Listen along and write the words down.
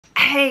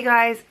Hey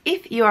guys,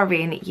 if you are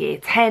in year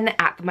 10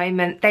 at the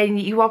moment, then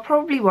you are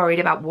probably worried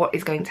about what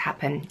is going to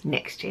happen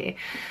next year.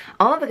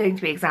 Are there going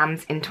to be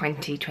exams in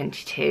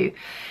 2022?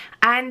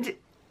 And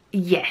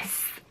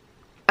yes,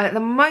 at the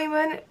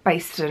moment,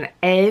 based on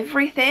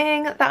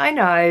everything that I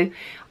know,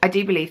 I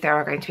do believe there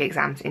are going to be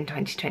exams in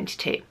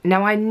 2022.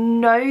 Now I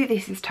know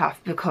this is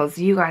tough because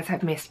you guys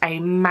have missed a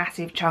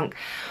massive chunk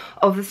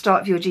of the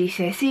start of your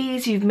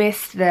GCSEs. You've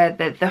missed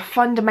the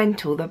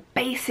fundamental, the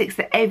basics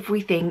that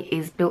everything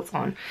is built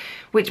on,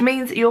 which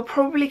means that you're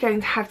probably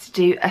going to have to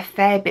do a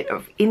fair bit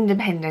of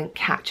independent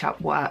catch-up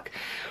work,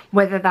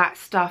 whether that's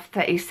stuff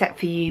that is set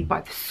for you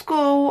by the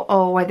school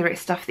or whether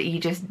it's stuff that you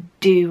just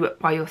do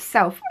by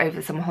yourself over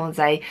the summer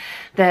holiday.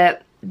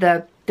 The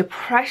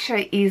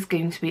pressure is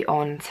going to be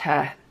on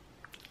to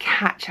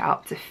catch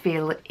up, to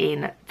fill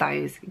in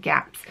those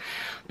gaps.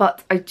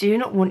 But I do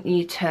not want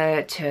you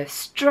to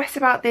stress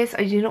about this.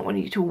 I do not want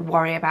you to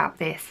worry about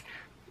this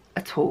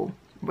at all,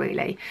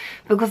 really,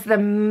 because the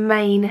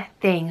main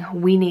thing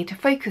we need to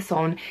focus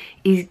on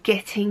is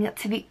getting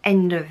to the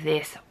end of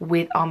this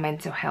with our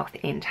mental health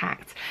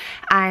intact.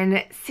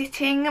 And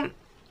sitting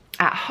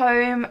at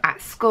home,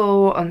 at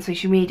school, on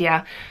social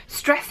media,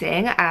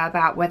 stressing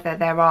about whether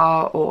there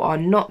are or are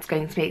not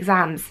going to be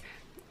exams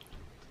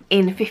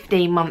in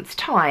 15 months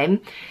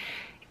time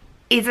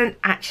isn't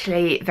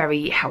actually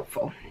very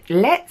helpful.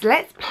 Let's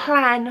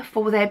plan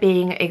for there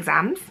being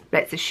exams.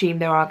 Let's assume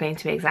there are going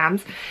to be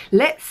exams.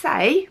 Let's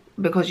say,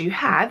 because you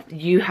have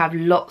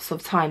lots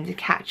of time to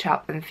catch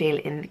up and fill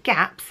in the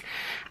gaps,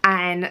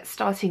 and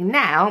starting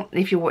now,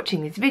 if you're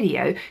watching this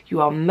video,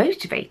 you are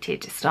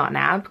motivated to start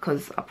now,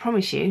 because I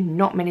promise you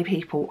not many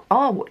people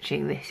are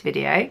watching this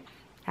video.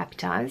 Happy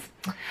times.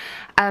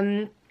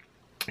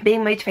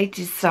 Being motivated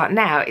to start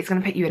now is going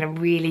to put you in a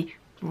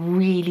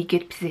really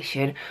good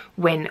position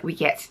when we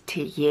get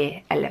to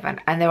year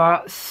 11. And there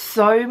are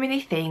so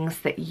many things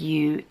that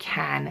you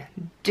can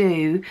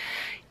do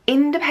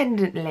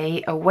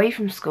independently away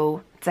from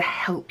school to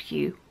help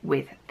you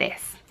with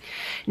this.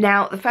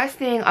 Now, the first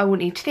thing I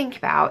want you to think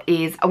about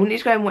is, I want you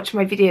to go and watch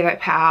my video that I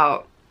put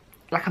out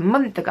like a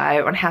month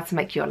ago on how to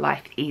make your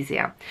life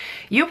easier.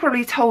 You're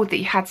probably told that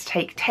you had to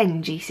take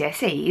 10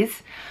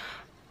 GCSEs,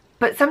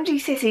 but some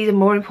GCSEs are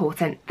more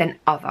important than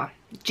other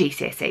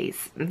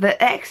GCSEs.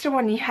 The extra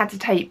one you had to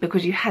take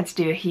because you had to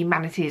do a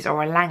humanities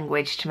or a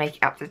language to make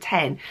it up to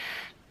 10,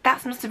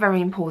 that's not a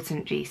very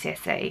important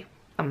GCSE.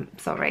 I'm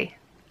sorry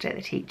to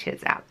the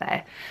teachers out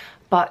there,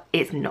 but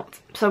it's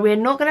not. So we're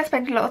not going to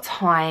spend a lot of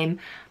time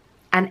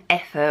and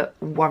effort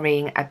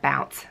worrying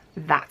about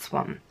that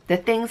one. The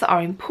things that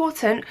are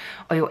important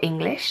are your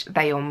English,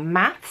 they're your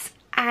maths,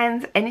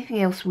 and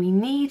anything else we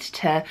need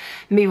to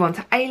move on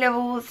to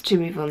A-levels, to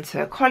move on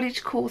to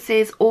college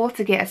courses, or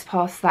to get us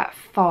past that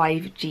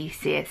 5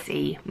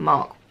 GCSE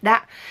mark.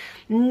 That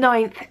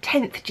 9th,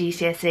 10th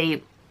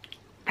GCSE,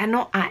 they're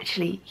not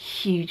actually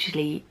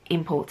hugely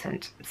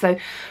important. So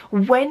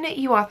when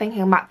you are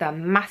thinking about the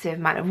massive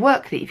amount of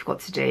work that you've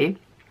got to do,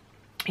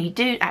 you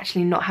do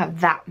actually not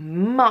have that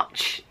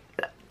much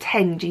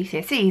 10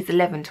 GCSEs,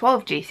 11,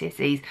 12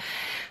 GCSEs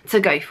to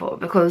go for,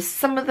 because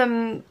some of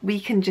them we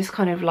can just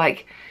kind of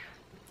like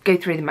go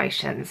through the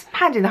motions,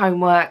 hand in the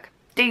homework,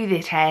 do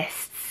the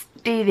tests,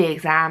 do the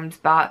exams.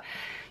 But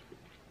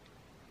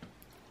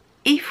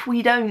if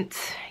we don't,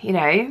 you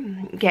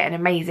know, get an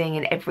amazing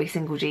in every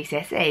single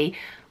GCSE,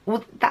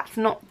 well, that's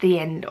not the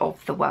end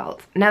of the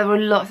world. Now, there are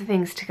lots of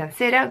things to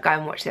consider. Go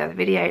and watch the other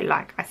video,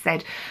 like I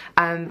said,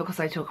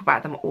 because I talk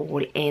about them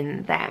all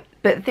in there.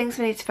 But the things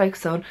we need to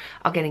focus on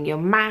are getting your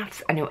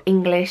maths and your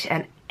English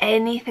and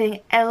anything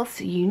else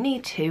you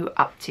need to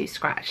up to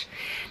scratch.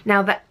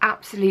 Now, the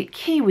absolute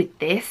key with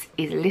this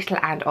is little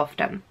and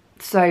often.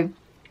 So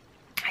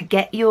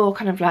get your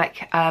kind of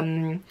like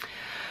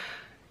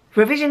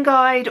revision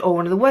guide or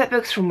one of the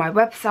workbooks from my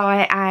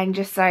website and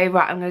just say,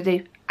 right, I'm going to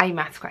do a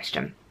maths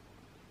question.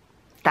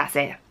 That's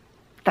it.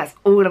 That's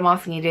all I'm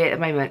asking you to do at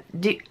the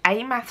moment. Do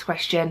a maths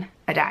question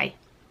a day.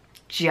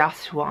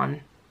 Just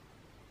one.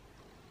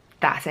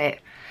 That's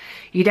it.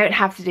 You don't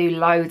have to do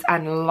loads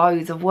and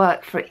loads of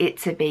work for it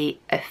to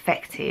be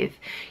effective.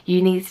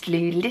 You need to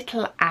do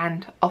little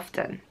and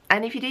often.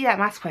 And if you do that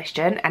maths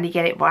question and you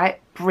get it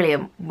right,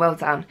 brilliant, well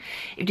done.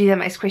 If you do that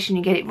maths question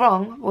and you get it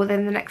wrong, well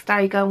then the next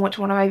day go and watch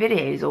one of my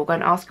videos or go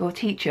and ask your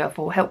teacher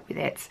for help with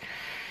it.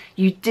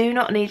 You do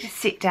not need to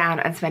sit down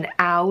and spend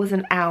hours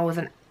and hours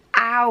and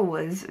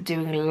hours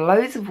doing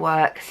loads of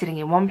work sitting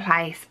in one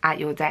place at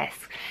your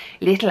desk.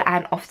 Little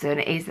and often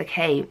is the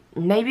key.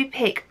 Maybe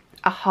pick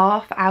a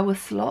half-hour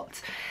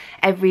slot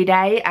every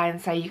day and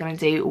say you're going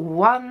to do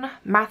one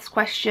maths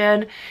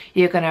question,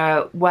 you're going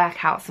to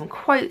work out some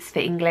quotes for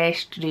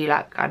English, to do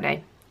like, I don't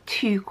know,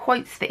 2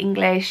 quotes for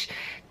English,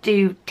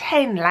 do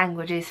 10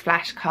 languages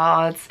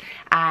flashcards,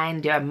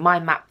 and do a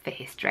mind map for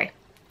history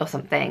or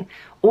something.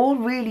 All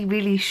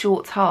really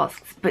short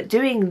tasks, but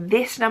doing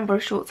this number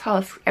of short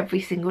tasks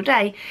every single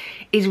day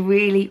is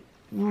really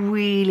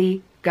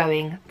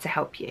going to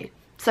help you.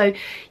 So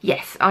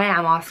yes, I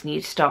am asking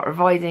you to start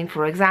revising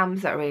for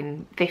exams that are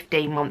in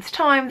 15 months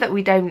time that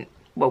we don't,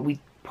 well, we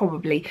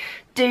probably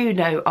do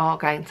know are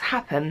going to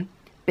happen,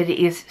 but it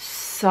is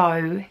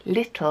so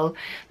little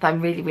that I'm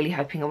really, really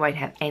hoping it won't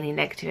have any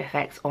negative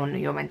effects on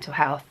your mental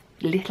health.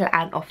 Little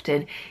and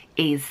often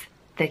is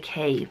the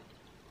key.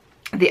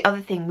 The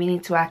other thing we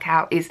need to work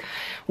out is,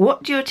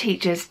 what do your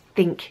teachers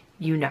think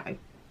you know?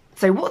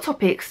 So what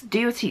topics do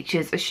your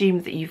teachers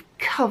assume that you've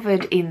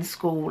covered in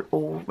school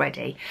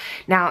already?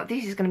 Now,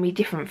 this is going to be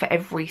different for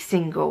every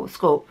single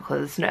school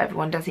because not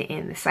everyone does it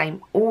in the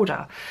same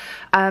order.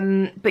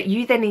 But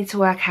you then need to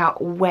work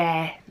out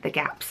where the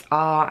gaps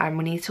are, and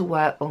we need to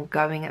work on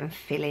going and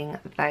filling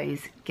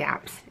those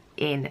gaps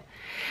in.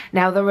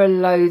 Now, there are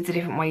loads of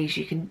different ways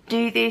you can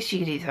do this. You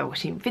can do this by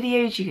watching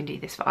videos, you can do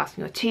this by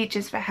asking your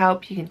teachers for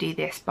help, you can do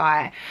this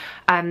by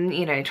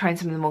you know, trying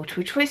some of the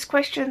multiple choice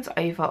questions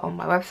over on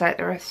my website.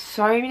 There are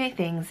so many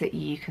things that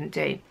you can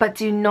do, but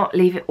do not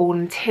leave it all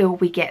until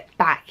we get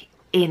back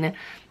in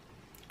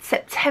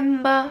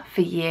September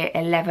for year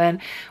 11.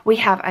 We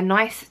have a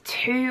nice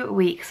 2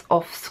 weeks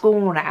off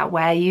school now,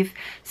 where you've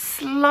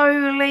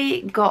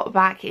slowly got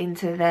back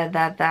into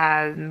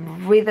the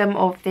rhythm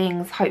of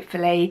things,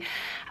 hopefully,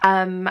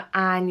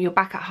 and you're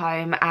back at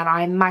home, and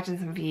I imagine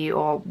some of you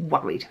are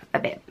worried a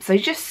bit. So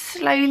just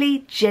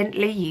slowly,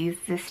 gently use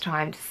this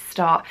time to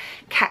start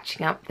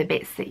catching up the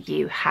bits that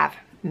you have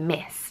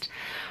missed.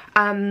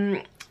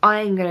 I'm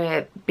going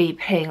to be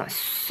putting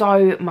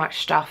so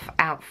much stuff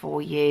out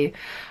for you.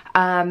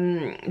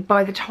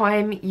 By the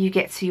time you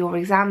get to your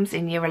exams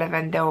in year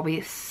 11, there will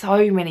be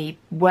so many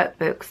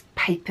workbooks,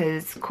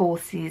 papers,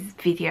 courses,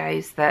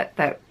 videos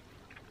that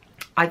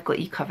I've got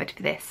you covered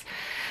for this.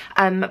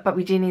 But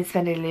we do need to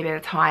spend a little bit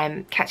of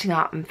time catching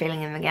up and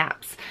filling in the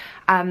gaps.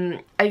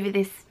 Over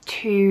this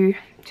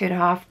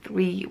 2.5,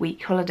 3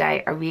 week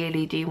holiday, I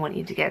really do want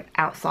you to get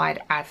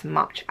outside as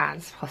much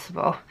as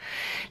possible.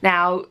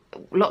 Now,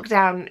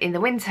 lockdown in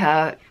the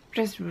winter,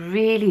 just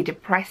really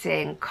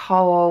depressing,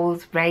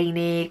 cold,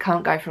 rainy,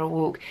 can't go for a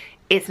walk.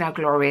 It's now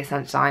glorious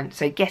sunshine,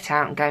 so get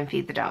out and go and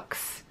feed the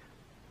ducks.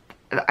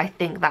 I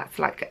think that's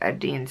like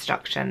the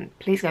instruction.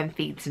 Please go and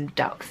feed some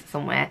ducks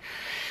somewhere.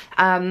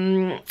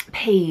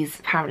 Peas,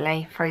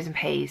 apparently, frozen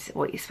peas,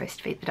 what you're supposed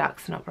to feed the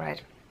ducks, not bread.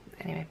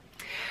 Anyway.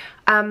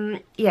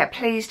 Yeah,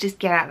 please just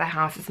get out of the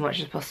house as much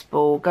as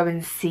possible. Go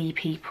and see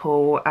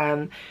people.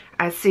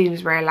 As soon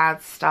as we're allowed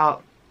to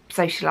start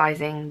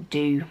socialising,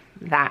 do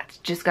that.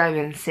 Just go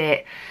and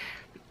sit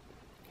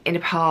in a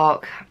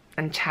park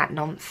and chat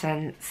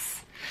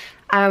nonsense.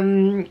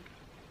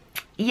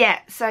 Yeah,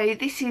 so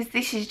this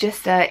is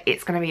just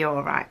it's gonna be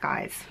all right,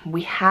 guys.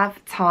 We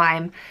have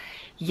time.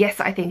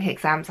 Yes, I think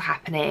exams are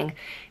happening.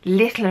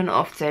 Little and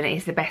often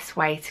is the best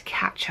way to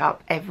catch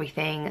up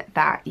everything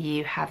that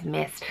you have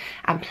missed.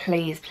 And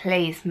please,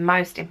 please,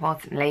 most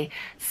importantly,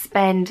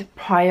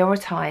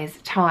 prioritise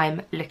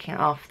time looking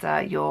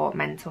after your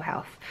mental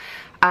health.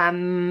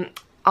 I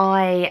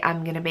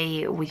am going to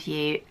be with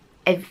you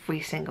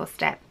every single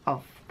step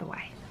of the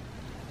way.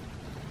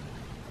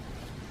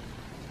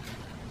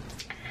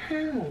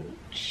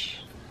 Ouch.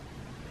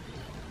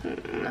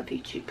 Love you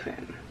too,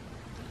 Prim.